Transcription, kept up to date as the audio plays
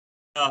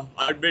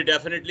I'll be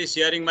definitely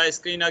sharing my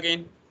screen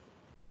again.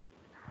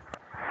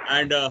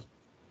 And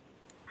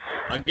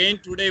again,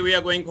 today we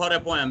are going for a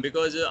poem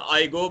because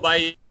I go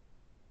by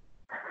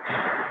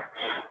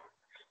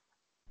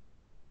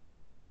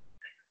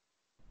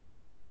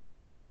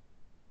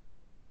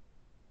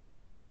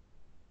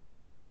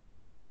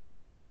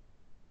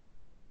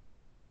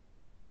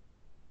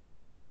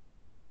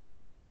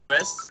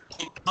West.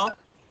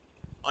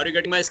 Are you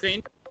getting my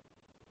screen?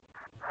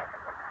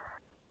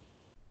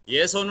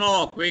 Yes or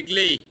no?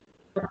 Quickly.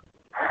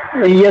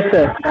 Yes,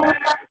 sir.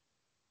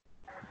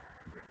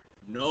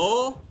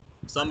 No?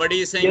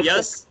 Somebody is saying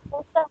yes?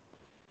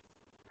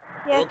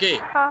 Yes. Okay.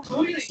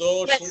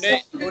 So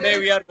today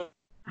we are.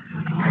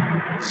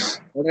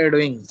 What are you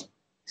doing?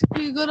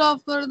 Speaker of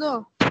कर दो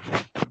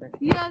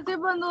ये ऐसे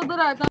बंद होता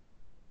रहता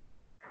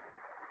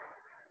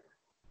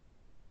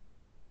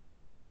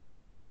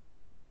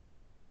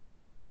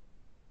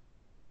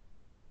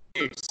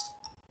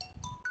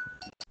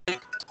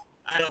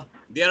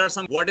There are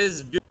some. What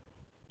is beauty?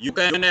 You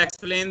can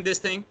explain this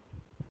thing.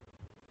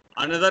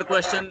 Another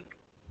question.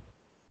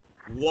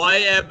 Why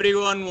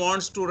everyone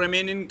wants to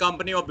remain in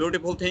company of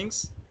beautiful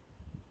things?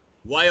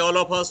 Why all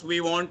of us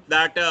we want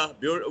that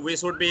we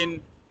should be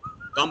in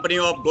company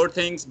of good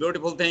things,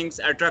 beautiful things,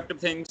 attractive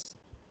things?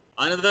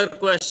 Another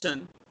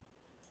question.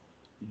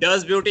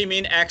 Does beauty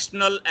mean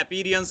external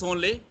appearance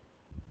only?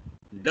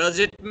 Does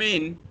it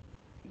mean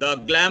the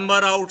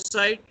glamour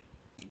outside,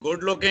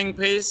 good looking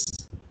face,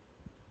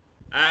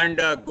 and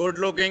good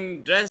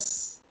looking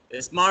dress,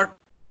 smart?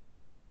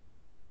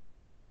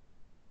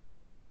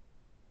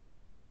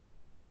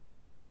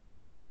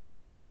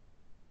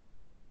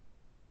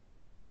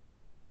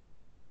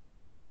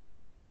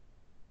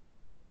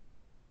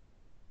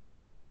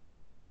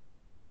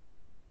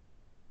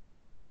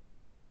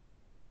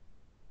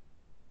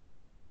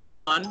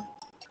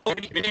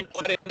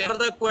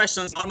 Further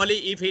questions. Normally,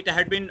 if it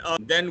had been,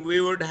 then we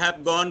would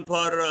have gone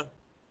for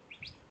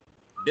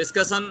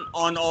discussion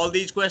on all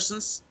these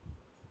questions.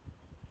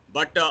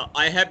 But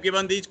I have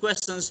given these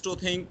questions to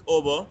think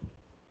over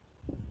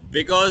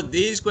because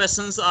these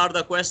questions are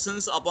the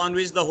questions upon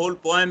which the whole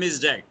poem is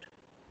decked.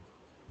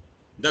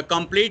 The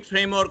complete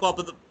framework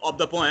of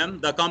the poem,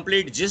 the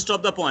complete gist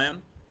of the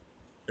poem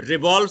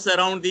revolves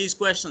around these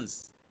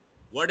questions.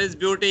 What is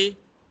beauty?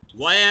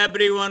 Why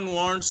everyone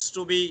wants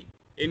to be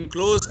in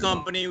close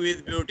company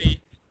with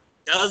beauty?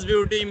 Does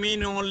beauty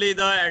mean only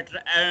the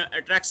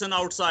attraction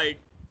outside?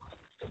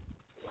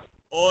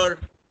 Or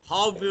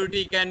how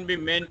beauty can be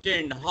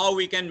maintained, how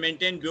we can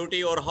maintain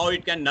beauty, or how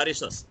it can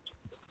nourish us?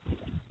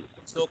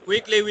 So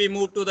quickly we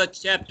move to the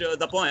chapter,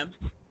 the poem,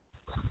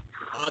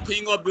 A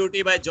Thing of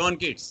Beauty by John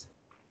Keats.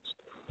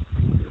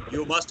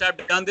 You must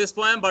have done this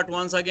poem, but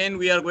once again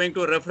we are going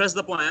to refresh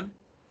the poem.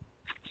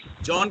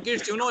 John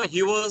Keats,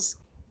 he was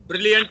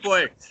brilliant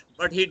poet,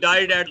 but he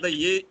died at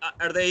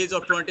the age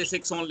of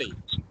 26 only.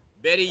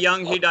 Very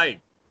young he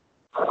died.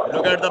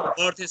 Look at the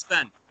birth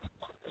span.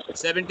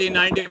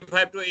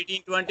 1795 to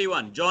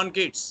 1821, John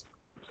Keats.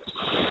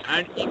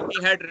 And if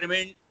he had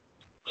remained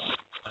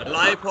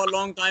alive for a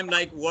long time,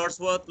 like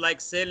Wordsworth,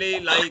 like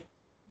Shelley, like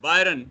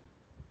Byron,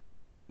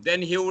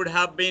 then he would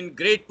have been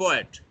great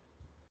poet.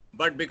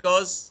 But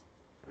because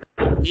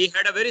he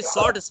had a very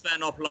short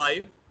span of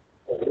life,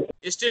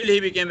 still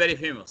he became very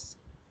famous.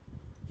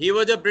 He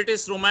was a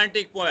British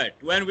romantic poet.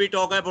 When we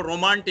talk about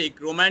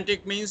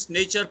romantic means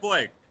nature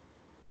poet.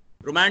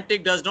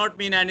 Romantic does not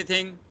mean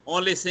anything,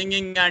 only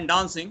singing and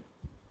dancing.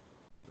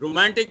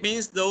 Romantic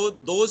means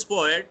those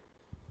poets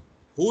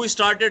who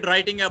started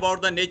writing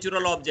about the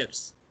natural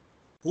objects,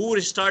 who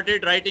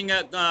started writing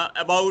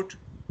about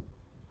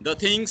the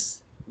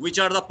things which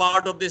are the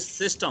part of this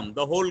system,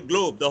 the whole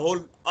globe, the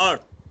whole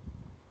earth.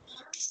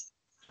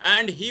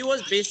 And he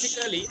was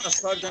basically a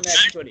surgeon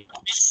actually.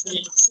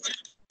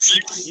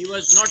 He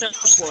was not a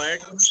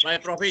poet by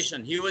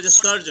profession, he was a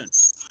surgeon.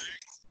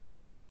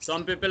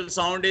 Some people's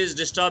sound is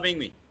disturbing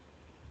me.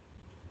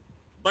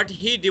 But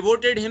he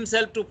devoted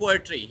himself to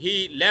poetry.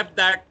 He left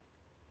that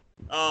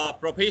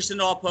profession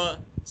of a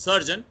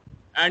surgeon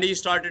and he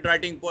started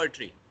writing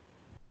poetry.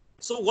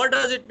 So what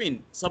does it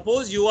mean?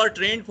 Suppose you are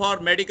trained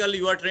for medical,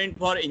 you are trained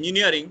for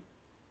engineering,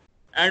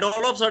 and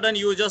all of a sudden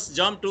you just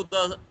jump to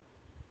the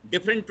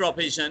different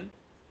profession.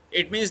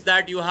 It means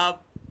that you have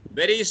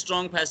very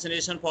strong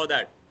fascination for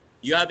that.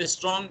 You have a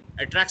strong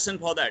attraction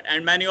for that,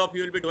 and many of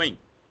you will be doing.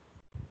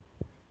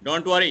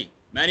 Don't worry,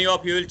 many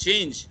of you will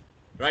change.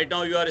 Right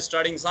now you are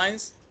studying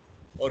science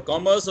or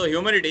commerce or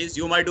humanities,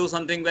 you might do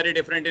something very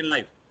different in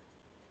life.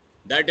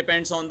 That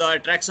depends on the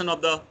attraction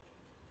of the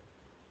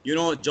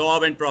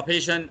job and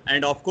profession,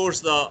 and of course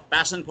the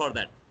passion for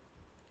that.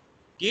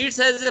 Keats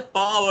has a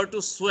power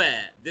to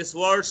swear. This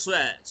word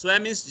swear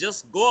means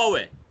just go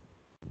away,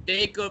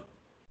 take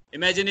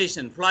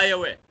imagination, fly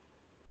away.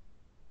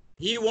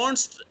 He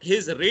wants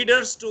his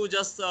readers to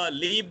just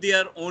leave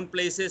their own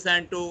places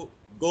and to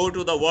go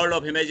to the world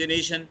of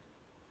imagination,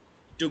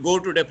 to go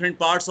to different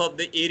parts of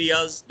the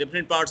areas,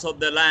 different parts of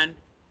the land,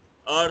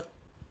 earth,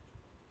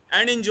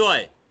 and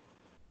enjoy.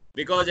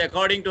 Because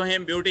according to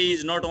him, beauty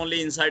is not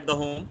only inside the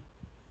home,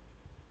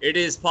 It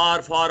is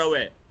far, far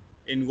away,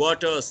 in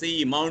water,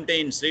 sea,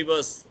 mountains,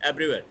 rivers,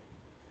 everywhere.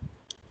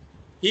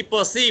 He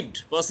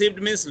perceived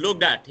means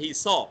looked at, he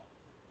saw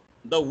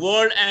the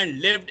world and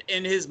lived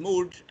in his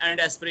mood and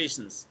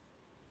aspirations.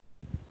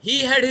 He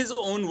had his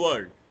own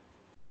world,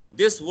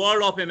 this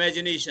world of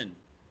imagination,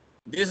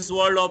 this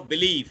world of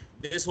belief,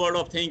 this world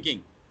of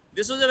thinking.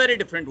 This was a very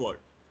different world,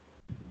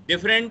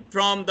 different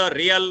from the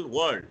real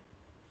world.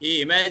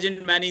 He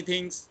imagined many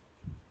things,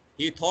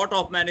 he thought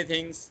of many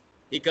things,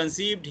 he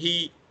conceived,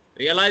 he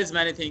realized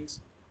many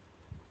things.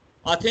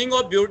 A thing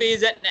of beauty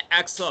is an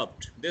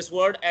excerpt. This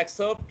word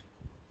excerpt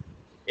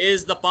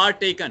is the part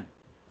taken.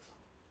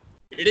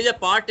 It is a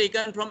part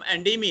taken from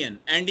Endymion.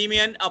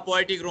 Endymion, a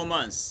poetic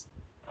romance.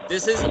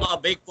 This is a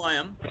big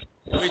poem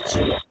which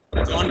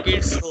John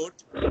Keats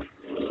wrote,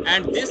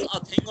 and this A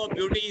Thing of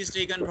Beauty is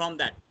taken from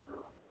that.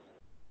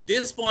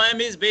 This poem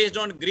is based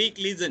on Greek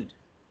legend.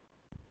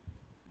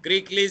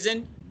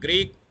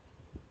 Greek,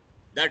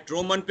 that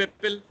Roman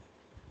people,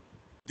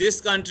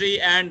 this country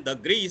and the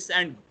Greece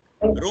and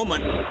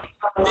Roman,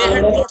 they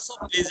had lots of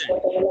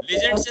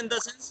legends in the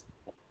sense,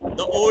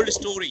 the old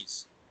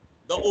stories,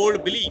 the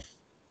old belief,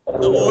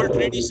 the old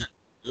tradition.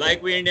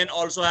 Like we Indian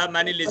also have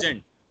many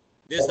legends.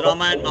 This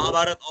Ramayana,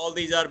 Mahabharata, all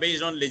these are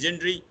based on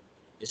legendary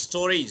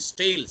stories,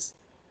 tales.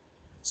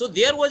 So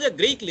there was a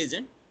Greek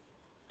legend,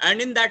 and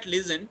in that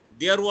legend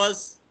there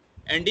was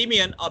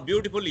Endymion, a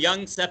beautiful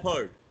young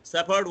shepherd,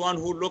 one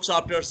who looks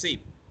after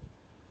sheep.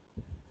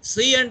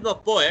 She and the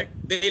poet,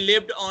 they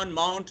lived on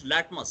Mount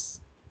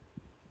Latmus.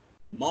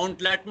 Mount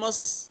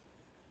Latmus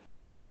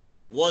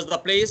was the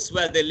place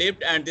where they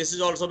lived, and this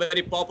is also a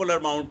very popular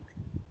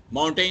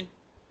mountain.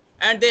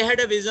 And they had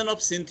a vision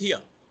of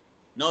Cynthia.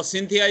 Now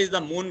Cynthia is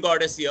the moon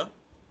goddess here.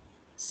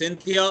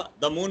 Cynthia,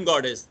 the moon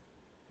goddess.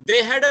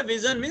 They had a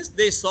vision, means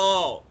they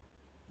saw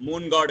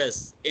moon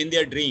goddess in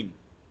their dream,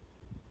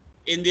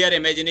 in their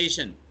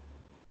imagination,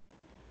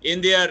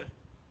 in their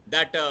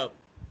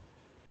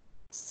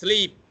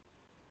sleep,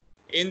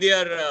 in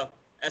their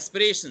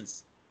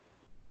aspirations.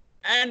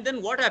 And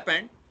then what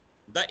happened?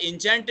 The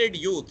enchanted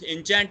youth,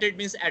 enchanted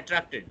means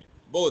attracted,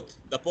 both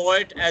the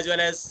poet as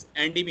well as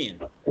Endymion.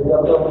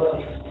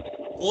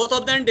 Both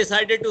of them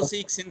decided to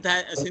seek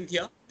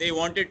Cynthia. They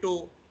wanted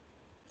to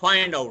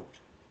find out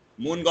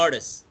moon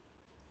goddess.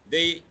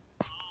 They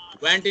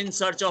went in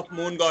search of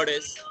moon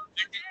goddess.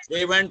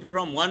 They went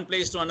from one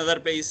place to another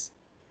place.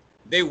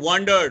 They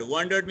wandered.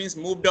 Wandered means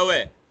moved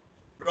away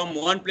from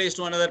one place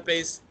to another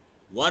place,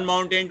 one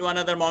mountain to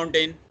another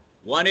mountain,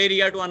 one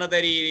area to another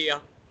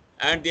area,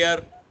 and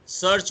their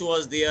search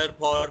was there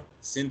for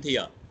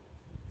Cynthia.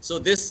 So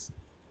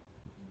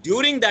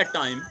during that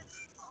time,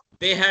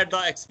 they had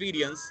the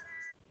experience.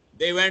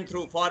 They went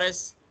through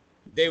forests,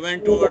 they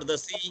went toward the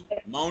sea,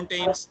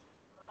 mountains,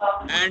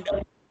 and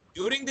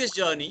during this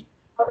journey,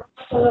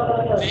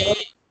 they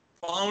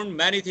found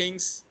many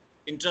things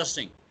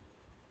interesting.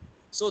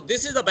 So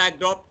this is the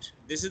backdrop,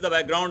 this is the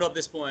background of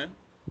this poem.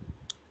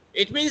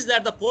 It means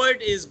that the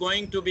poet is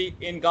going to be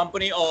in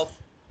company of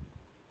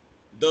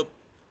the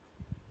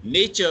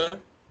nature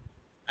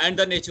and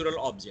the natural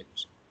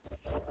object.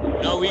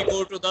 Now we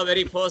go to the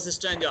very first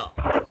stanza.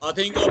 A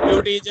thing of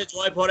beauty is a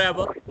joy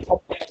forever.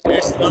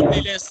 Its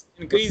loveliness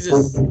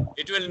increases.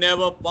 It will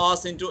never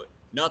pass into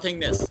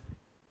nothingness,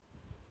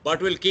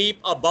 but will keep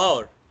a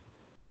bower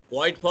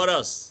quiet for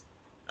us,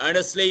 and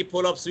a sleep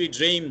full of sweet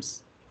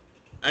dreams,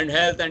 and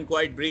health and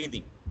quiet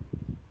breathing.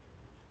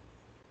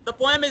 The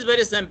poem is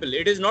very simple.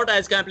 It is not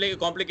as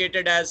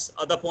complicated as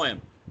other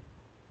poem,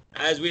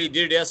 as we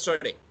did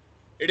yesterday.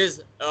 It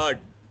is a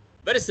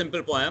very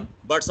simple poem,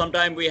 but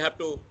sometimes we have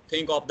to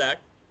think of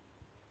that.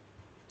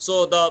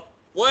 So the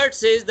poet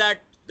says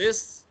that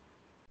this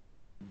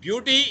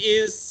beauty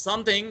is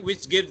something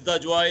which gives the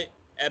joy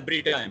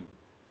every time.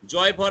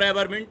 Joy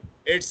forever means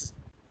its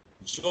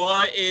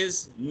joy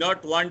is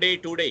not one day,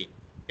 2 day.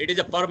 It is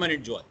a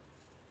permanent joy.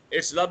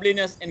 Its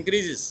loveliness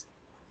increases,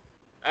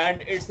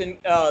 and its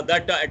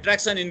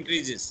attraction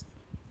increases.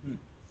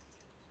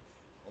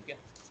 Okay.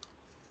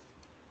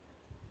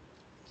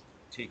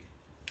 ठीक है,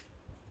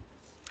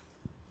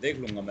 देख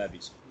लूंगा मैं अभी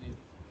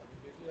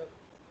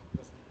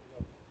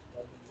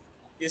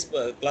इस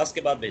class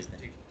के बाद भेज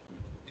दें.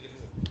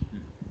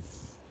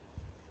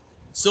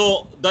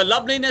 So the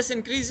loveliness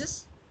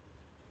increases.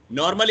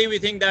 Normally we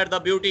think that the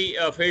beauty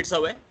fades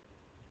away,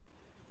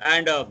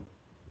 and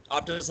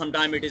after some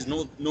time it is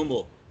no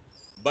more.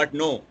 But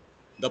no,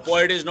 the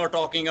poet is not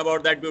talking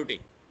about that beauty.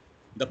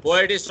 The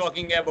poet is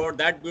talking about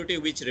that beauty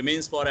which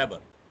remains forever,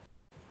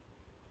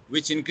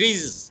 which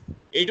increases.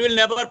 It will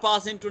never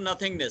pass into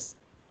nothingness.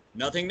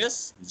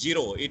 Nothingness,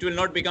 zero. It will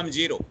not become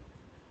zero.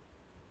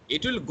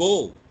 It will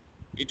go.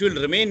 It will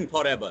remain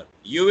forever.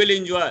 You will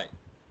enjoy.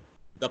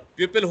 The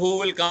people who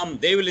will come,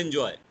 they will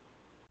enjoy.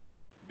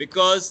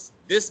 Because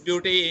this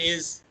beauty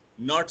is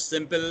not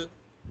simple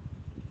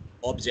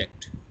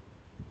object.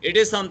 It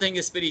is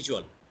something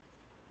spiritual.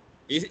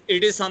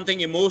 It is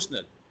something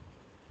emotional.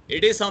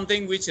 It is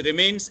something which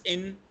remains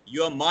in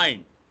your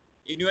mind,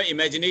 in your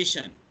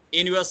imagination,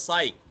 in your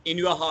psyche, in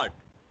your heart.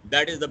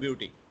 That is the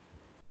beauty.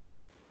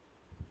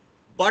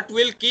 but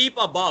will keep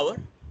a bower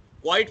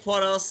quite for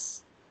us.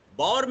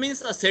 Bower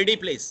means a shady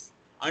place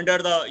under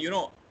the,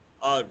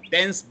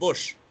 dense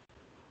bush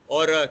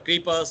or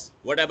creepers,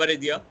 whatever is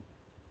there.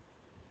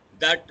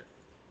 That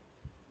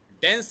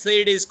dense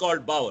shade is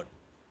called bower.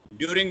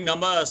 During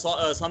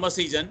summer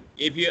season,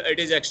 if it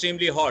is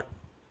extremely hot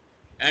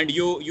and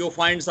you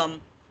find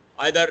some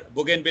either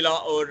bougainvillea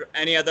or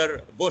any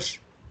other bush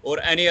or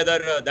any other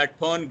that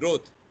fern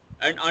growth,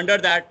 and under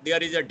that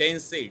there is a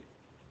dense shade,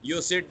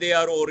 you sit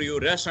there or you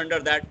rest under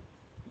that.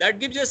 That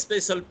gives you a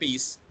special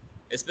peace,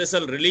 a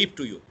special relief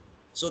to you.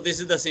 So this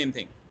is the same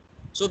thing.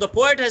 So the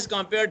poet has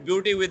compared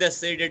beauty with a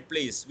shaded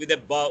place, with a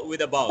bower.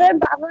 Sir,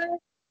 bower.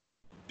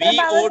 Sir,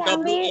 bower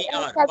can be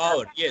Bower. shade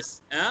Bower. of,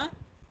 Yes. Huh?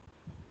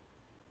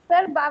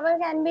 sir, bower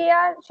can be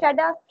a shade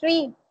of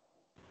tree.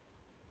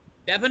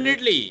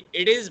 Definitely,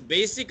 it is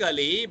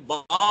basically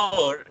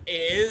bower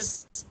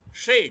is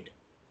shade,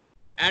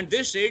 and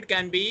this shade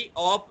can be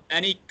of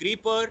any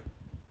creeper,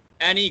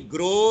 any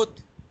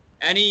growth,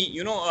 any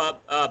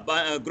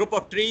group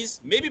of trees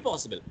may be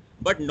possible.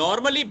 But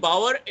normally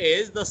bower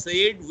is the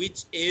shade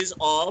which is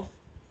of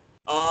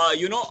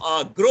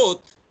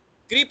growth,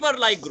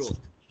 creeper-like growth,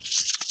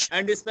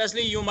 and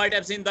especially you might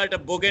have seen that a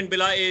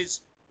bougainvillea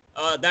is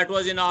that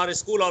was in our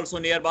school also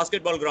near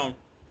basketball ground.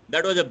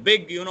 That was a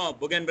big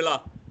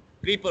bougainvillea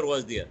creeper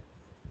was there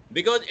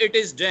because it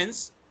is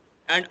dense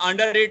and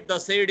under it the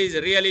shade is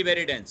really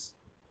very dense.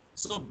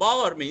 So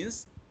bower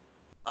means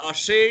a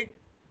shade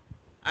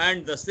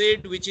and the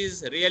shade which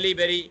is really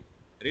very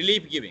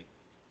relief giving.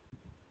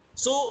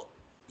 So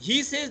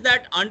he says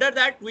that under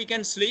that we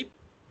can sleep,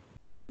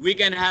 we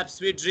can have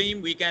sweet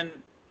dream, we can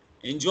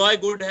enjoy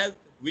good health,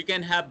 we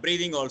can have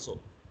breathing also.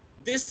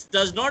 This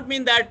does not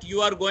mean that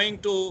you are going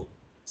to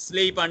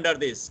sleep under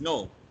this.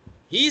 No.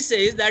 He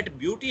says that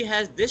beauty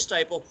has this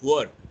type of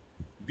work.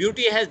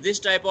 Beauty has this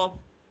type of,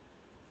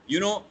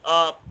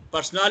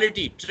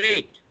 personality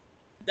trait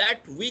that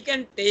we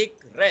can take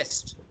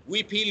rest.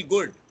 We feel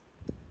good.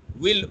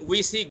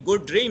 We see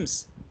good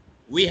dreams.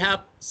 We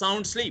have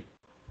sound sleep.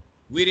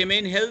 We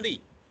remain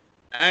healthy.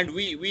 And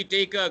we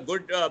take a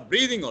good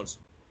breathing also.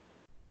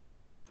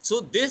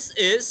 So this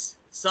is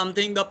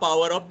something the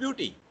power of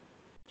beauty.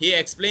 He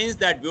explains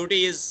that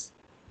beauty is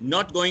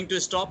not going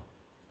to stop.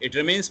 It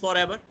remains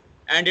forever.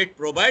 And it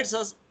provides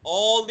us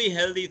all the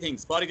healthy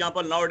things. For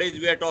example, nowadays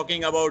we are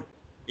talking about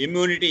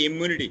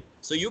immunity.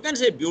 So you can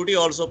say beauty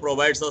also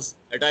provides us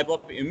a type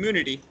of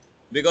immunity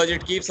because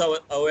it keeps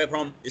away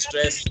from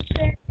stress,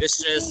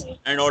 distress,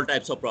 and all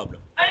types of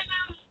problems.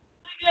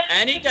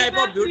 Any type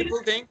of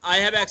beautiful thing, I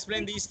have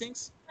explained these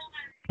things.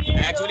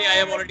 Actually, I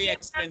have already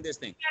explained this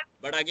thing.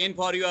 But again,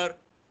 for your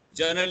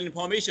general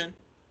information,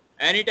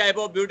 any type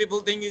of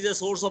beautiful thing is a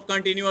source of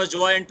continuous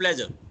joy and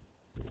pleasure,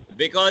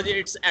 because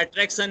its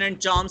attraction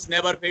and charms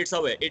never fades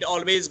away. It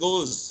always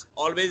goes,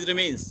 always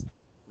remains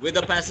with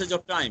the passage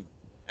of time.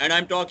 And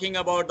I'm talking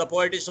about, the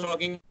poet is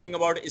talking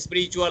about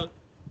spiritual,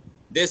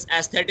 this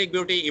aesthetic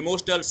beauty,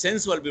 emotional,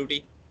 sensual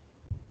beauty.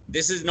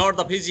 This is not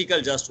the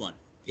physical just one.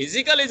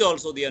 Physical is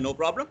also there, no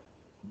problem.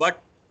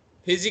 But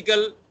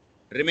physical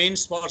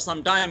remains for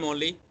some time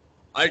only.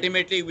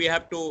 Ultimately, we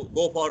have to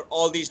go for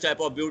all these type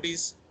of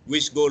beauties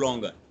which go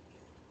longer.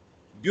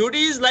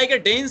 Beauty is like a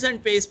dense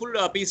and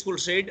peaceful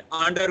shade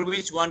under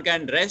which one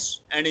can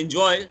rest and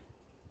enjoy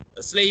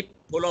sleep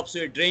full of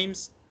sweet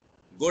dreams,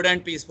 good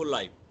and peaceful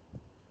life.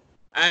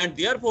 And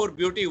therefore,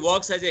 beauty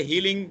works as a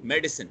healing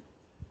medicine.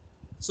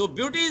 So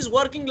beauty is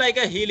working like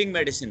a healing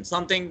medicine,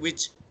 something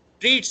which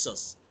treats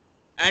us,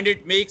 and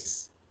it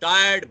makes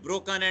tired,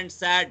 broken and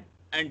sad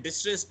and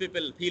distressed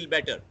people feel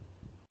better.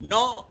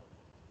 Now,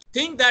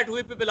 think that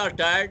we people are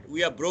tired,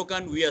 we are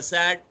broken, we are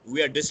sad,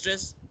 we are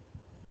distressed,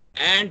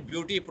 and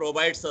beauty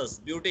provides us,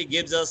 beauty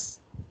gives us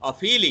a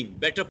feeling,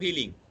 better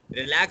feeling,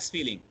 relaxed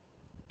feeling,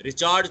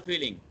 recharged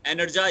feeling,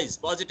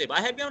 energized, positive. I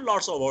have given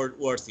lots of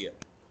words here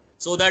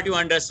so that you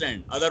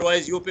understand.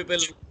 Otherwise, you people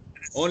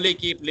only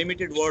keep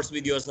limited words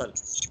with yourself.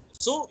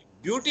 So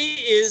beauty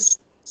is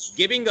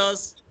giving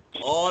us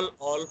all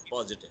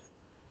positive.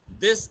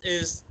 This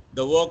is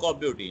the work of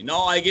beauty.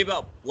 Now I give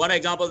up one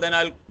example, then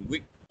I'll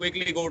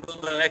quickly go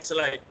to the next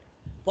slide.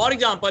 For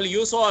example,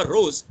 you saw a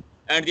rose,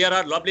 and there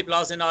are lovely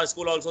flowers in our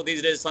school also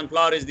these days.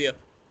 Sunflower is there.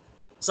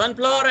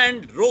 Sunflower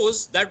and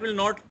rose, that will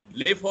not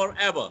live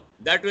forever.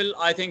 That will,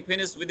 I think,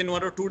 finish within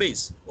 1 or 2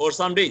 days or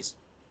some days.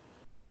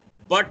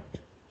 But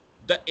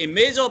the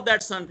image of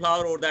that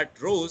sunflower or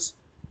that rose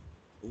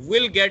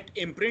will get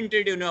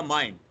imprinted in your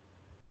mind,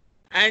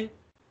 and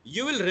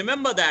you will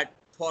remember that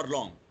for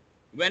long.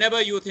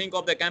 Whenever you think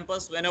of the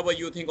campus, whenever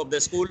you think of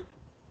the school,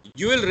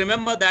 you will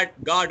remember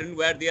that garden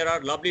where there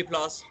are lovely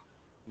flowers,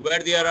 where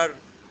there are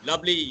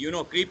lovely,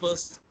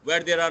 creepers, where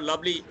there are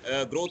lovely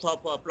growth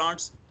of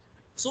plants.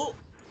 So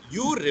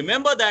you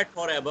remember that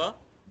forever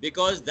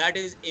because that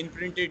is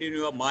imprinted in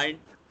your mind,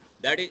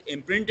 that is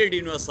imprinted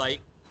in your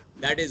psyche,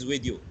 that is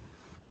with you.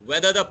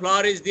 Whether the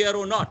flower is there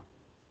or not,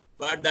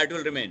 but that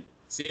will remain.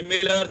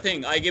 Similar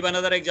thing, I give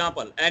another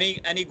example.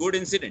 Any good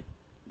incident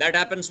that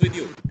happens with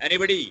you,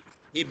 anybody,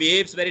 he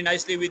behaves very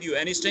nicely with you,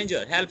 any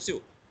stranger helps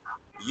you,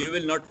 You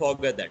will not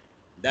forget that.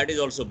 That is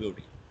also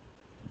beauty.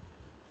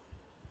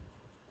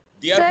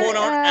 Therefore,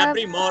 on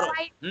every morrow.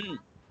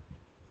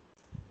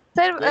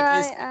 Sir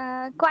Quickly.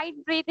 Quite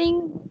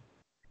breathing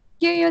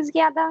क्यों use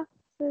किया था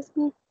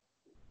इसमें?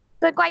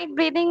 Sir quite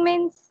breathing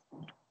means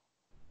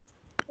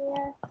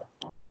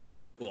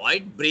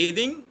Quiet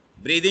breathing.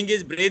 Breathing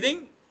is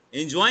breathing,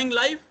 enjoying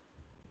life.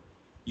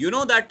 You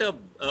know that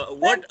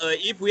what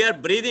if we are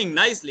breathing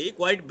nicely,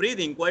 quiet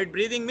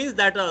breathing means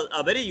that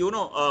a very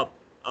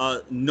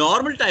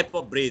normal type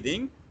of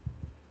breathing,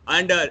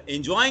 and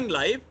enjoying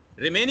life,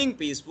 remaining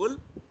peaceful.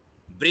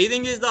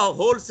 Breathing is the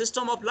whole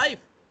system of life.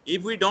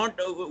 If we don't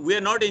we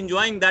are not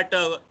enjoying that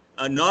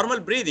normal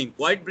breathing,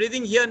 quiet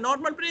breathing here,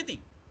 normal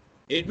breathing,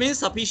 it means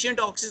sufficient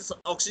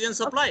oxygen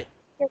supply.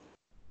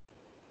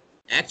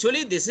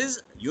 Actually, this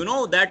is, you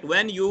know, that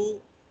when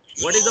you,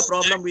 what is the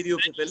problem with you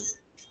people?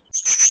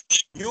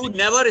 You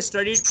never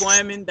studied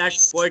poem in that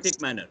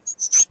poetic manner.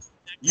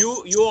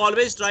 You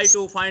always try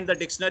to find the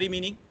dictionary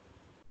meaning.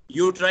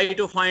 You try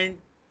to find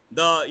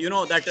the, you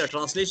know, that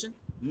translation.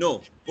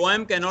 No,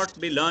 poem cannot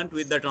be learned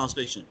with the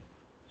translation.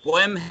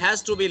 Poem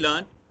has to be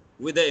learned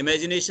with the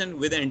imagination,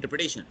 with the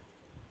interpretation.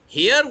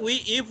 Here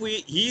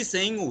he is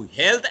saying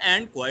health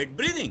and quiet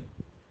breathing.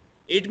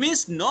 It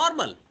means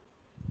normal.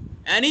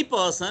 Any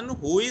person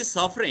who is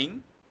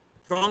suffering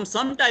from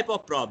some type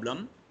of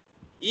problem,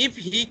 if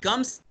he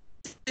comes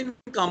in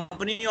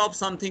company of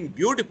something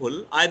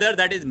beautiful, either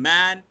that is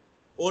man,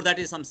 or that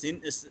is some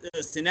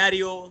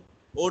scenario,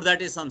 or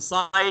that is some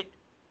sight,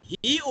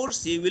 he or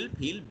she will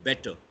feel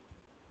better.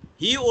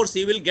 He or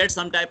she will get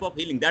some type of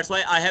healing. That's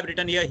why I have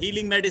written here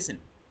healing medicine.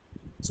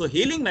 So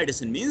healing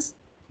medicine means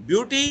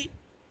beauty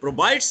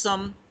provides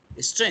some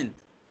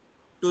strength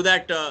to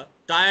that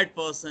tired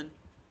person,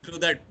 to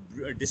that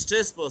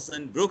distressed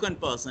person, broken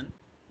person.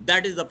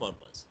 That is the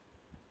purpose.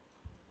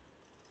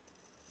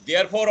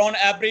 Therefore, on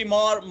every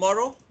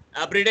morrow,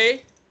 every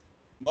day,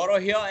 morrow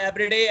here,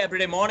 every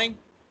day morning,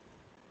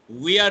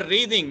 we are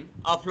reading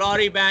a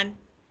flowery band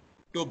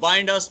to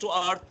bind us to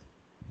earth,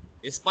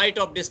 in spite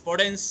of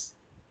discordance,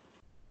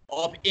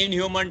 of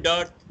inhuman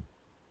dearth,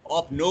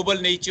 of noble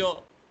nature,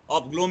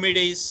 of gloomy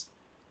days,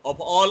 of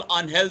all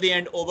unhealthy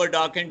and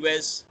over-darkened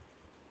ways,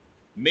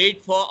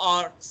 made for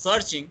our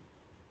searching.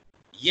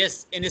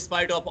 Yes, in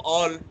spite of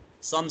all,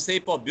 some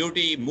shape of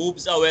beauty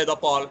moves away the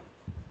pall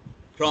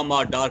from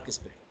our dark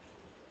spirit.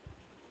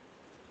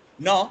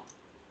 Now,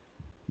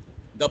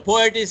 the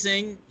poet is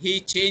saying he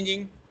is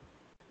changing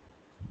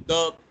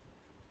the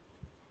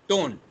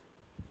tone.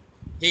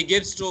 He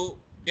gives to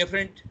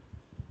different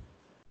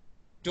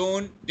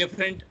tone,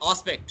 different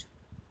aspect.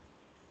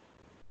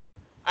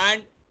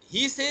 And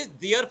he says,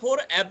 therefore,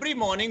 every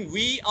morning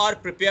we are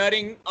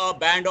preparing a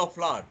band of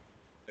flower,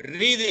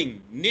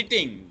 wreathing,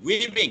 knitting,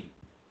 weaving,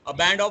 a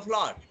band of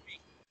flower.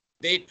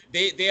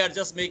 They are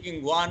just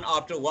making one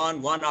after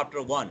one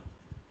after one.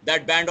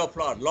 That band of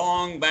flower,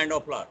 long band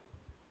of flower.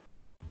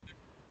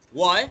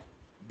 Why?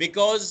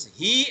 Because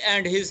he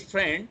and his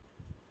friend,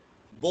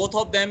 both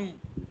of them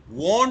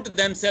want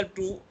themselves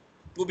to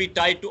be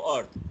tied to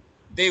earth.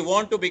 They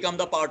want to become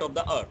the part of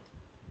the earth.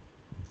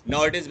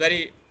 Now it is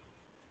very,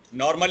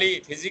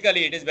 normally,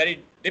 physically, it is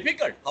very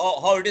difficult.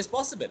 How it is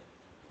possible?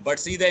 But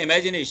see the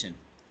imagination.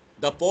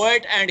 The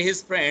poet and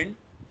his friend,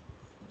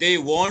 they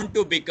want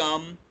to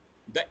become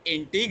the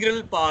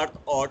integral part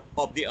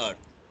of the earth.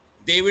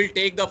 They will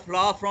take the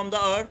flower from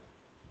the earth.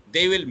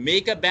 They will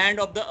make a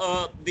band of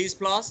these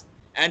flowers,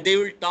 and they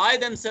will tie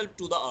themselves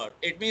to the earth.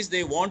 It means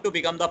they want to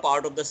become the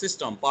part of the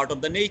system, part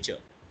of the nature.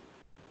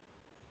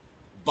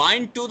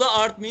 Bind to the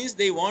earth means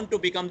they want to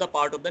become the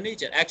part of the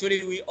nature.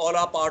 Actually, we all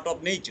are part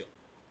of nature,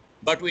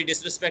 but we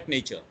disrespect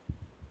nature.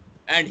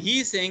 And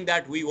he is saying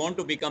that we want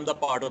to become the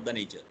part of the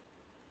nature.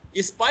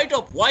 In spite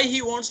of why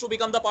he wants to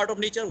become the part of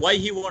nature, why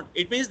he wants,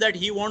 it means that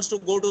he wants to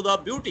go to the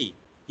beauty.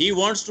 He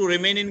wants to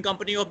remain in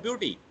company of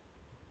beauty.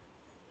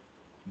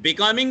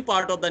 Becoming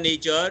part of the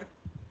nature,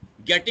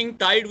 getting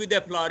tied with a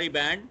flowery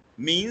band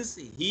means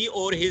he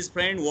or his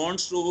friend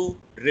wants to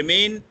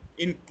remain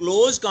in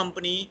close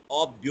company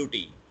of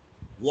beauty.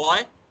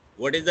 Why?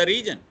 What is the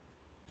reason?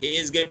 He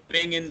is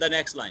giving in the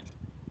next line.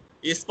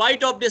 In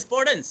spite of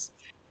discordance,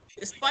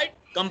 despite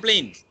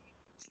complaints,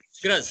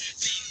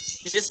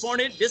 grudge,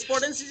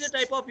 discordance is a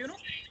type of, you know,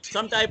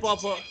 some type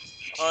of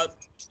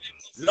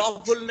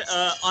lawful,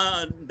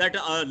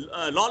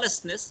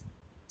 lawlessness,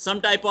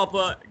 some type of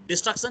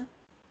destruction,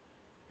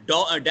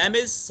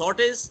 damage,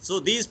 shortage. So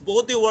these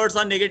both the words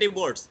are negative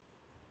words.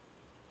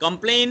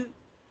 Complain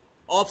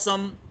of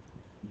some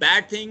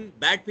bad thing,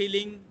 bad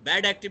feeling,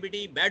 bad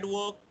activity, bad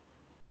work.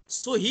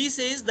 So he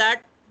says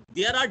that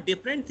there are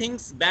different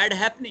things bad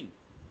happening,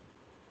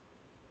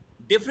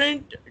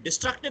 different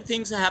destructive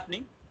things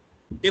happening,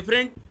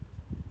 different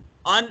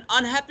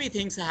unhappy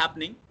things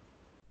happening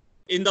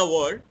in the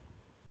world,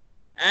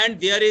 and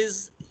there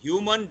is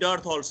human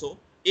dearth also.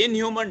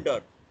 Inhuman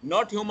dearth,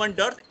 not human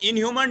dearth,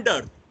 inhuman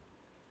dearth.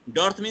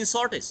 Dearth means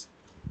shortage,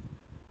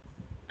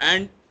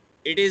 and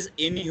it is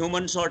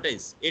inhuman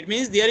shortage. It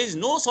means there is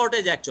no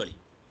shortage actually.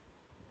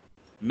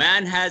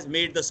 man has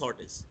made the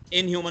shortage,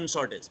 inhuman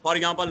shortage. For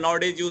example,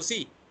 nowadays you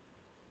see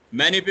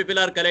many people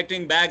are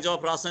collecting bags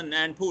of ration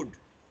and food,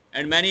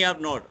 and many are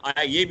not.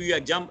 I gave you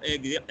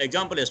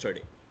example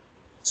yesterday.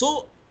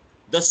 So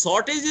the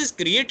shortage is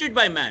created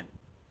by man.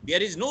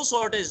 There is no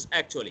shortage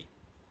actually.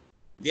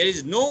 There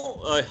is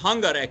no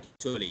hunger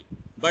actually,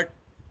 but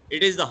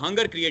it is the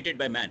hunger created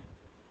by man,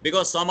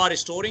 because some are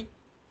storing,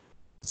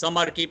 some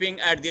are keeping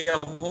at their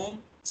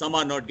home, some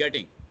are not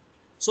getting.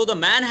 So the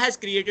man has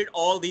created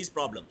all these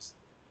problems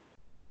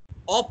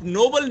of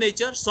noble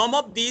nature. Some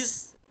of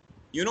these,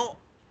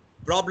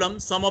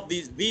 problems, some of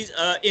these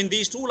in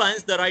these two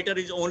lines, the writer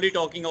is only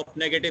talking of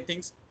negative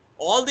things.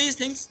 All these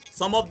things,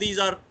 some of these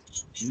are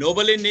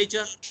noble in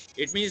nature.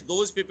 It means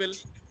those people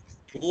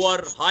who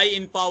are high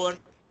in power,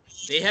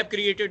 they have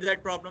created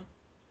that problem.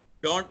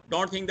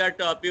 Don't think that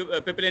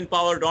people in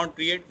power don't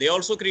create. They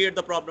also create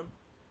the problem.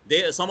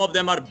 Some of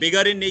them are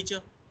bigger in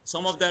nature,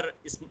 some of them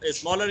are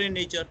smaller in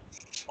nature.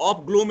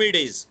 Of gloomy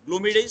days,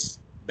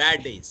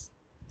 bad days,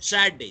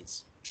 sad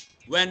days,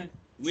 when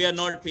we are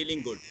not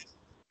feeling good.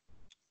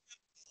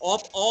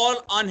 Of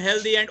all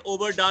unhealthy and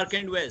over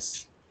darkened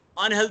ways,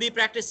 unhealthy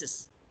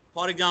practices,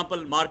 for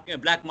example,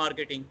 black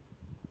marketing,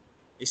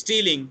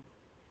 stealing,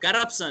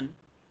 corruption,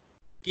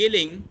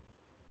 killing,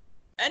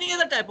 any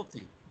other type of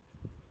thing.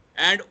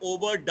 And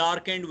over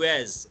darkened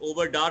ways,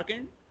 over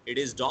darkened, it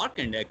is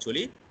darkened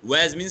actually.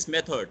 Ways means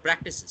method,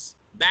 practices,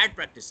 bad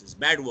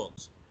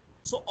works.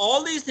 So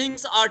all these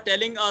things are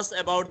telling us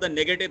about the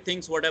negative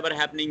things, whatever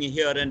happening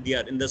here and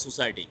there in the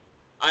society.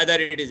 Either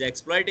it is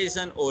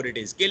exploitation, or it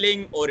is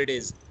killing, or it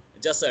is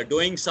just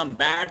doing some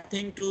bad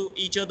thing to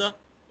each other,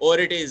 or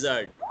it is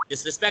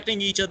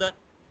disrespecting each other,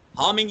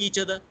 harming each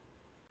other.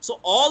 So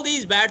all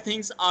these bad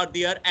things are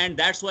there, and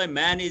that's why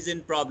man is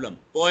in problem.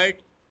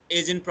 Poet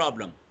is in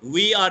problem.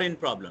 We are in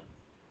problem.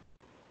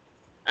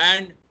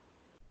 And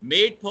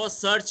made for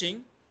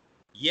searching,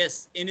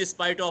 yes, in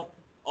spite of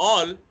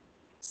all,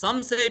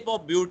 some shape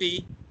of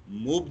beauty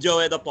moved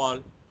away the pall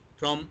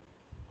from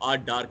our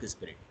dark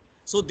spirit.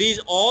 So these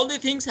all the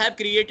things have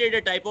created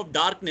a type of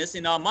darkness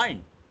in our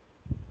mind.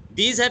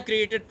 These have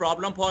created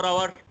problem for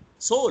our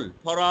soul,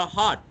 for our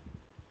heart.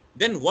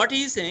 Then what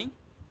he is saying,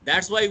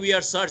 that's why we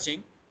are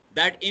searching,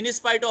 that in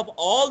spite of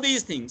all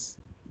these things,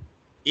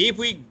 if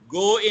we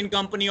go in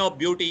company of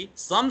beauty,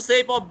 some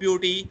shape of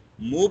beauty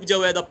moves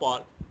away the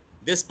pall.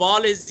 This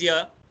pall is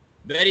here,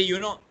 very,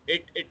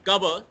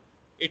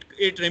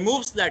 it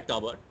removes that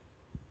cover.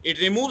 It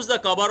removes the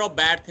cover of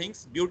bad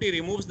things. Beauty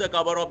removes the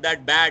cover of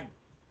that bad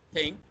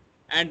thing.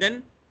 And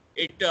then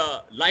it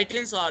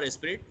lightens our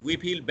spirit. We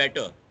feel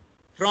better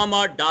from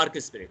our dark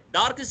spirit.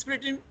 Dark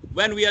spirit in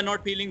when we are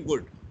not feeling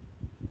good.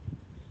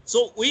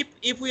 So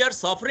if we are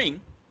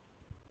suffering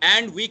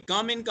and we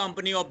come in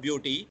company of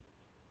beauty,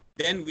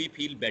 then we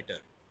feel better.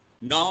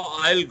 Now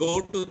I'll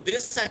go to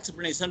this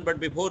explanation, but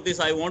before this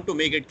I want to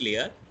make it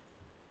clear.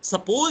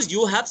 Suppose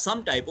you have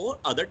some type or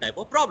other type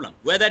of problem,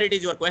 whether it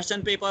is your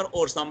question paper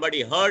or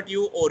somebody hurt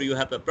you or you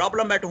have a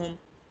problem at home.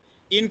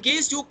 In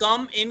case you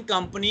come in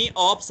company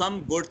of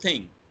some good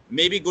thing,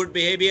 maybe good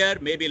behavior,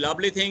 maybe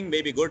lovely thing,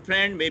 maybe good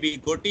friend, maybe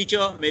good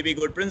teacher, maybe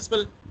good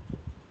principal,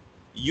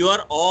 your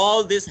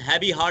all this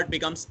heavy heart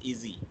becomes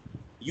easy.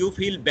 You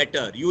feel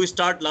better. You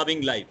start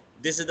loving life.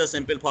 This is the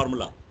simple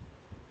formula.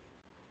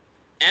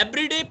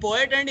 Everyday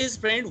poet and his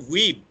friend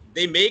weep.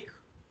 They make,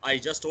 I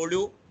just told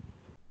you,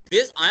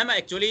 this I am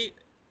actually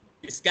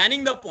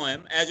scanning the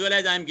poem as well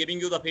as I am giving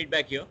you the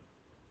feedback here.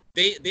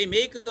 They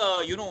make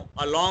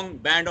a long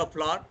band of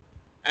flower,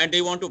 and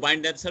they want to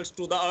bind themselves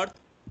to the earth,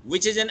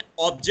 which is an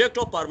object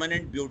of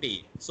permanent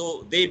beauty.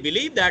 So they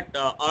believe that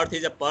earth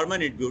is a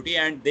permanent beauty,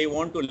 and they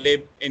want to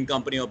live in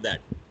company of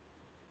that.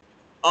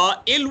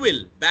 Ill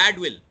will, bad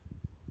will,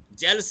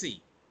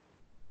 jealousy,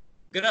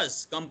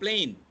 grudge,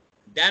 complaint,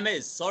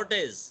 damage,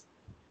 shortage.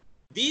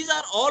 These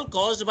are all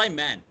caused by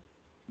man.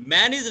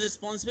 Man is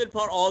responsible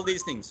for all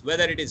these things,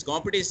 whether it is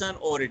competition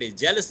or it is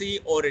jealousy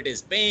or it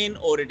is pain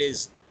or it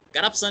is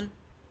corruption.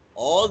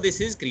 All this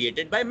is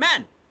created by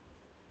man.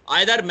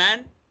 Either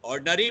man,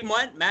 ordinary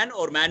man,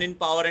 or man in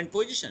power and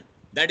position.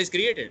 That is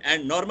created.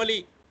 And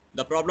normally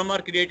the problem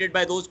are created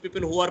by those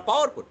people who are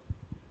powerful.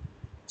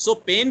 So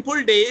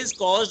painful days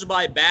caused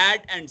by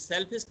bad and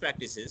selfish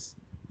practices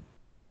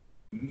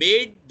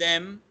made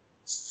them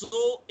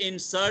so in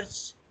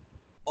search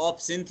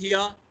of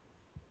Cynthia.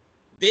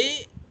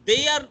 They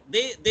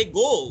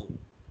go,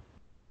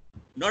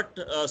 not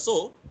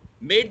so,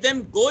 made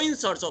them go in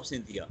search of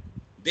Cynthia.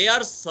 They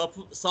are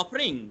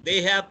suffering.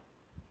 They have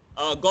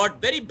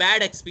got very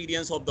bad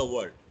experience of the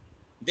world.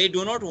 They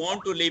do not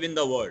want to live in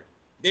the world.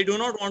 They do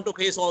not want to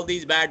face all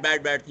these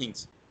bad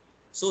things.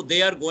 So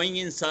they are going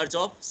in search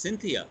of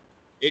Cynthia.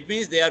 It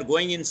means they are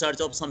going in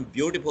search of some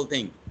beautiful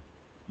thing.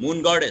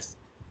 Moon goddess.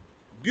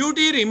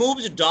 Beauty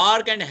removes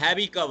dark and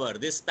heavy cover,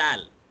 this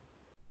spell.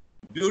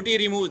 Beauty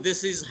removes,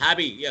 this is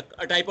heavy,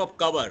 a type of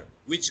cover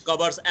which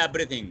covers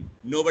everything.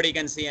 Nobody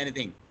can see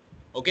anything.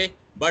 Okay,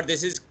 but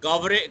this is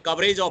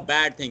coverage of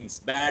bad things,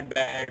 bad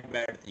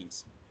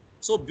things.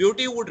 So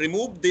beauty would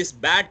remove this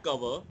bad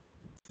cover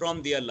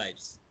from their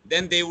lives.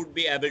 Then they would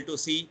be able to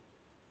see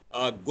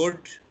good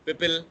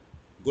people,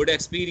 good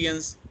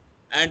experience,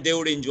 and they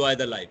would enjoy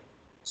the life.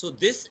 So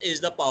this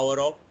is the power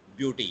of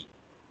beauty.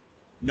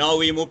 Now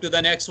we move to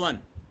the next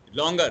one,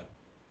 longer.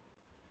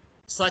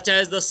 Such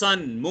as the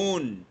sun,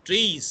 moon,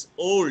 trees,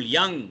 old,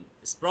 young,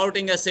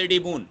 sprouting a shady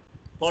boon,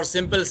 for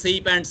simple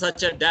sheep and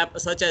such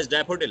as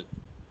daffodil,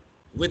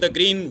 with a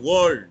green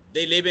world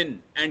they live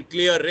in and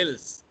clear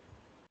rills,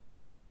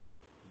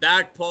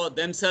 that for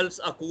themselves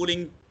a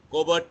cooling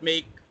covert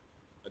make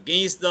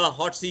against the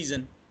hot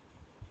season,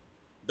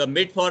 the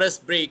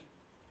mid-forest break,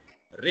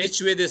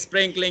 rich with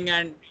sprinkling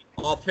and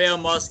of fair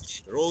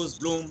musk, rose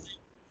bloom,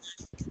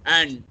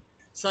 and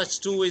such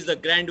too is the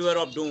grandeur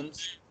of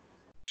dooms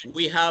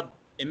we have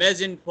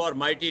imagined for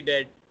mighty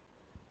dead,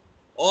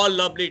 all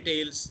lovely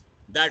tales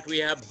that we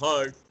have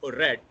heard or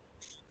read,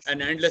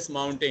 an endless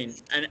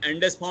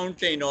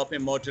fountain of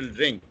immortal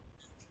drink,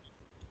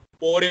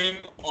 pouring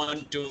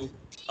onto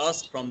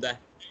us from the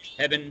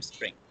heaven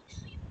spring.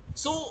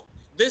 So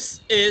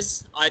this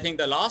is, I think,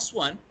 the last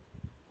one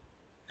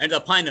and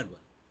the final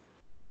one.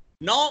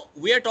 Now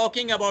we are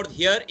talking about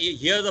here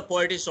the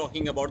poet is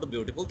talking about the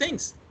beautiful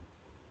things.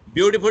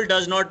 Beautiful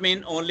does not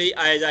mean only,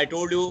 as I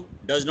told you,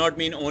 does not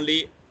mean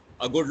only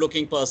a good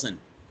looking person,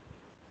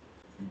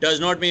 does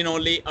not mean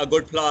only a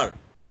good flower,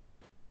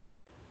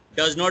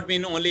 does not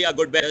mean only a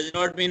good bed, does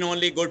not mean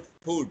only good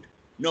food.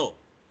 No,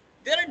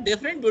 there are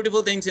different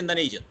beautiful things in the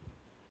nature,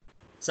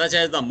 such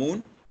as the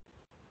moon,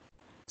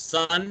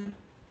 sun,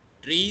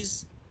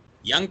 trees,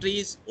 young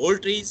trees,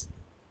 old trees,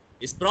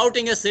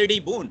 sprouting a shady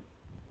boon.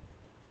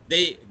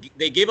 They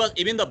give us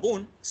even the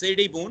boon,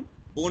 shady boon.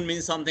 Boon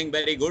means something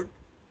very good,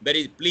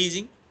 very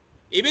pleasing.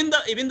 Even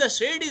the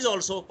shade is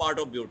also part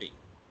of beauty.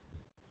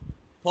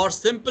 For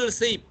simple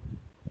sheep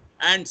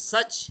and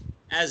such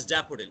as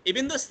daffodil,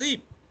 even the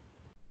sheep.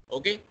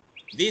 Okay,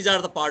 these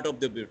are the part of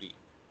the beauty.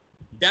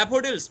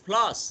 Daffodils,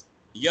 flowers,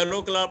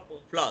 yellow color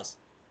flowers.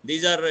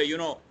 These are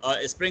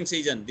spring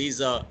season.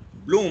 These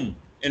bloom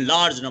in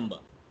large number.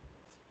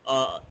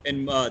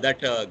 In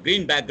that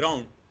green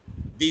background,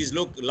 these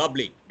look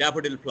lovely.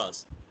 Daffodil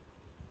flowers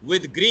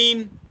with the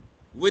green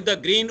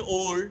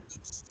old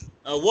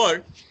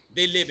world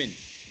they live in.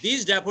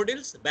 These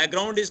daffodils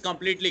background is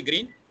completely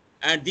green,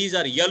 and these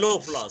are yellow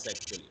flowers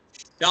actually,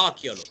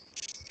 dark yellow.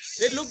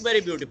 They look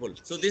very beautiful.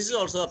 So this is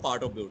also a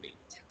part of beauty.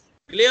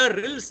 Clear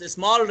rills,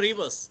 small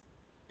rivers,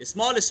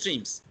 small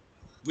streams,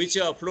 which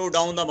flow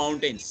down the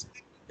mountains.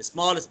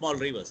 Small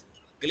rivers,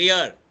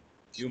 clear.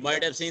 You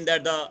might have seen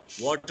that the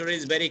water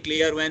is very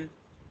clear when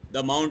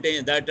the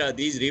mountain that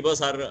these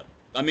rivers are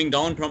coming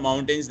down from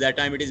mountains. That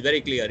time it is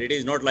very clear. It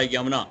is not like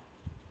Yamuna.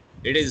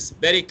 It is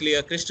very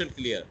clear, crystal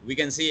clear. We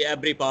can see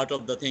every part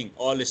of the thing,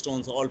 all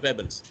stones, all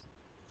pebbles.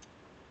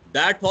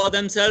 That for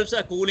themselves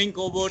a cooling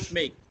covert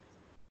make.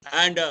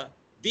 And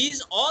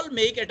these all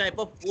make a type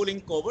of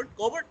cooling covert.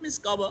 Covert means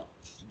cover.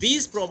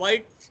 These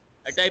provide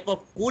a type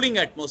of cooling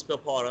atmosphere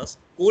for us.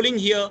 Cooling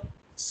here,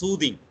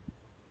 soothing.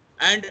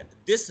 And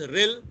this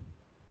rill,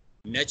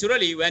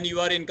 naturally, when you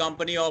are in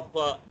company of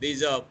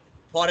these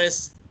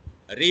forests,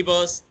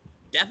 rivers,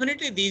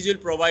 definitely these will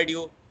provide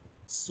you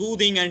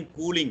soothing and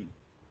cooling.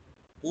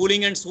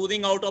 Cooling and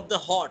soothing out of the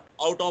hot,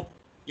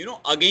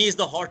 against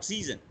the hot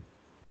season.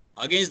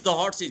 Against the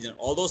hot season.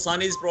 Although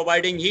sun is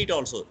providing heat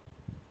also.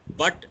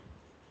 But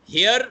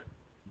here,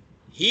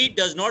 heat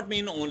does not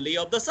mean only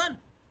of the sun.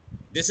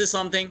 This is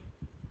something,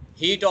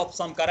 heat of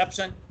some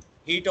corruption,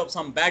 heat of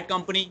some bad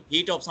company,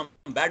 heat of some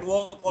bad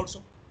work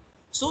also.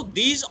 So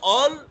these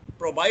all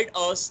provide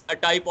us a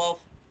type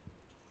of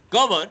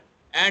cover,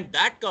 and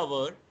that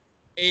cover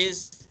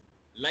is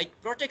like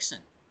protection.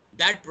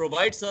 That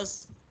provides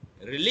us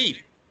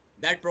relief.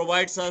 That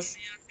provides us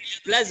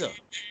pleasure.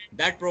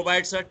 That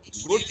provides us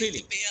good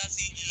feeling.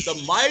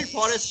 The mild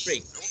forest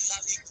spring.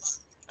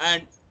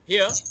 And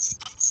here,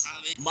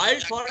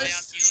 mid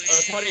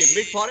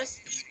forest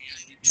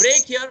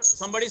break here.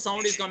 Somebody's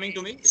sound is coming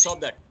to me. Stop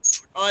that.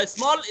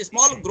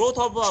 Small growth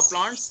of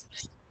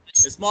plants.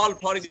 Small,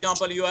 for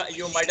example,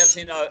 you might have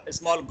seen a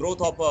small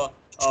growth of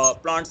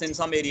plants in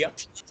some area.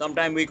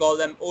 Sometimes we call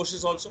them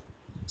oasis also.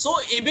 So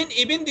even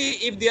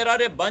if there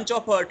are a bunch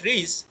of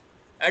trees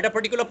at a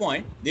particular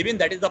point, even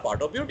that is the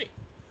part of beauty.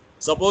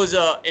 Suppose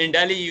in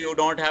Delhi you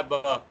don't have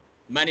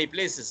many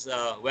places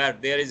where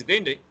there is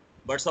greenery,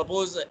 but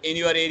suppose in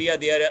your area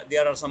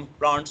there are some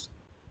plants,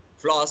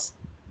 flowers.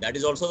 That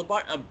is also the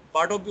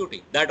part of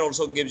beauty. That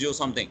also gives you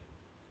something.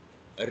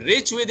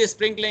 Rich with a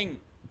sprinkling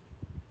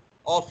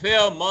of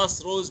fair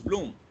musk rose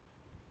bloom.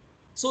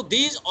 So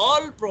these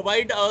all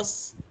provide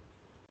us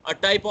a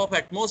type of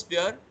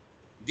atmosphere.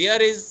 There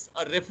is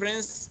a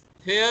reference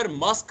fair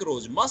musk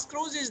rose. Musk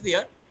rose is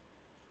there,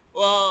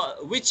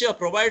 which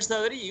provides a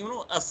very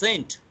a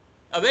scent,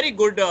 a very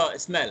good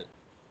smell.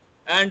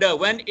 And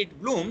when it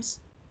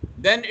blooms,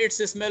 then its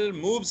smell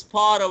moves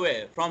far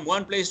away from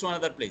one place to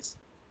another place.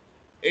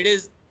 It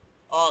is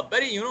a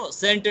very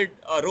scented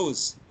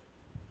rose.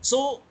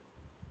 So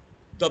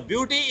the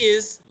beauty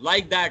is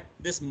like that.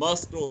 This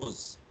musk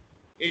rose,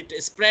 it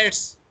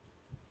spreads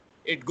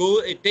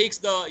It takes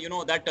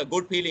the, that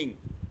good feeling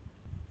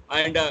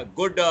and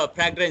good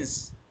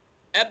fragrance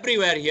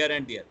everywhere here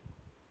and there.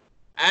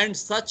 And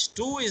such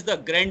too is the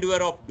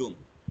grandeur of doom.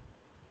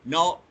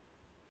 Now,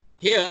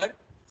 here,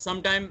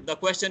 sometime the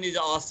question is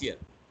asked here.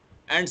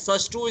 And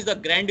such too is the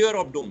grandeur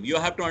of doom. You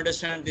have to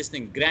understand this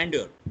thing,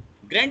 grandeur.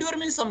 Grandeur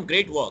means some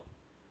great work.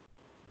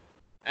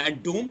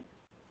 And doom,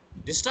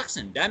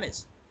 destruction, damage.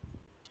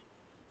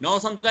 Now,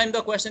 sometimes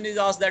the question is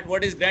asked that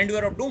what is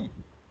grandeur of doom?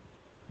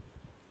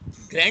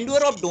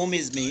 Grandeur of doom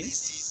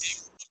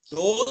means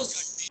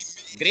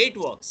those great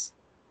works.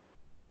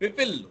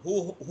 People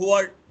who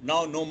are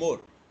now no more.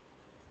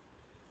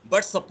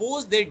 But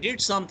suppose they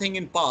did something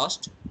in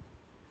past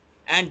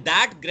and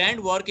that grand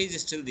work is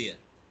still there.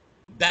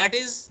 That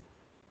is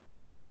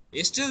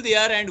still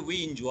there and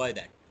we enjoy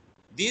that.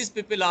 These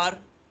people are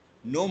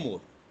no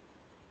more.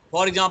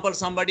 For example,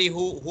 somebody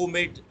who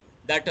made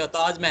that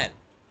Taj Mahal.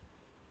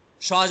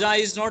 Shah Jahan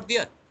is not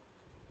there.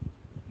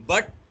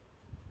 But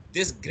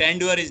this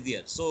grandeur is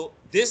there. So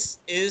this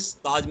is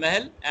Taj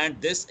Mahal and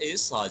this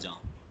is Shah Jahan.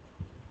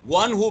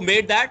 One who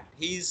made that,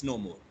 he is no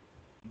more.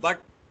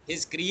 But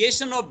his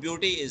creation of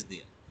beauty is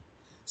there.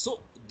 So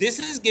this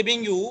is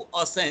giving you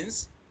a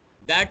sense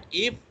that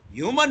if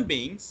human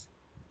beings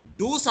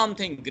do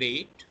something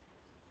great,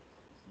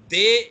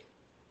 they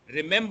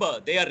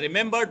are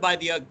remembered by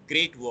their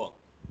great work.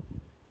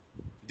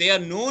 They are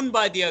known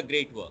by their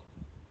great work.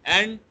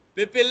 And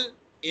people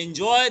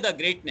enjoy the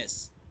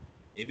greatness.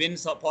 Even,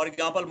 for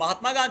example,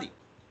 Mahatma Gandhi.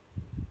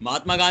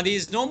 Mahatma Gandhi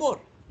is no more.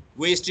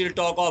 We still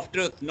talk of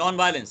truth,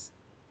 non-violence,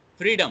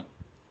 freedom.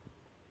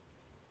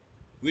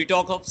 We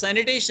talk of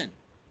sanitation.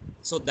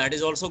 So that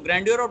is also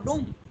grandeur of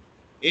doom.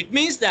 It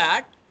means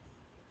that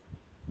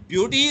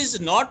beauty is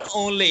not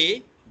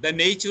only the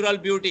natural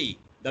beauty.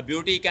 The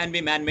beauty can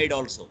be man-made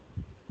also.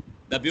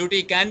 The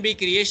beauty can be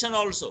creation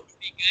also.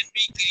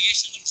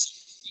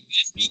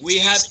 We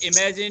have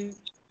imagined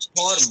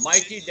for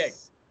mighty dead.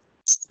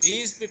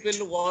 These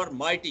people were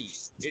mighty.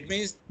 It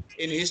means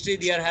in history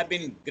there have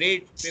been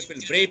great people,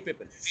 brave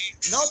people.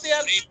 Now they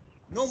are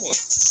no more.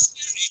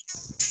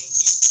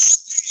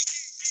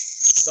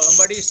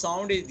 Somebody's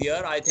sound is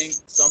there. I think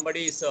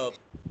somebody's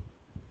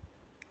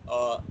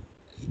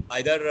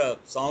either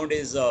sound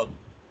is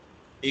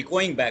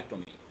echoing back to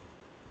me.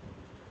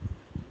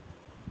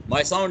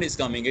 My sound is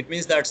coming. It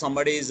means that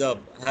somebody is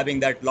having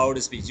that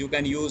loud speech. You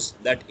can use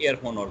that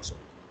earphone also.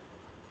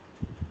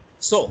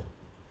 So,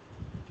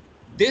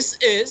 this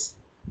is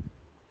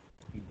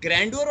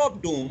grandeur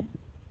of doom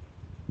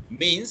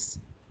means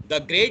the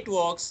great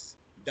works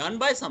done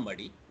by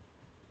somebody,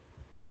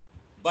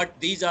 but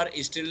these are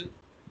still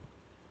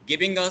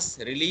giving us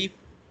relief,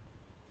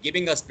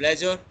 giving us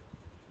pleasure,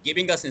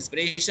 giving us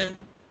inspiration.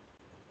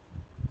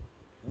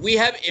 We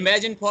have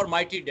imagined for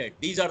mighty dead.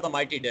 These are the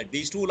mighty dead.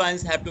 These two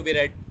lines have to be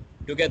read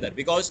together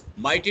because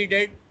mighty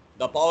dead,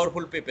 the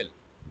powerful people,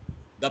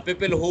 the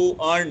people who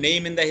earn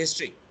name in the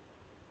history,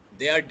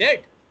 they are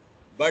dead,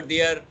 but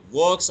their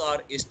works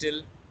are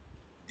still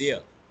there.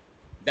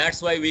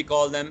 That's why we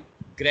call them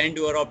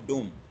grandeur of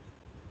doom.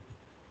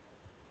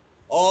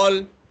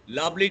 All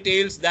lovely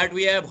tales that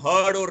we have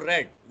heard or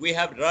read, we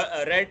have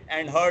read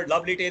and heard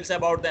lovely tales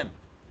about them.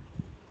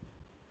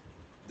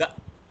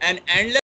 An endless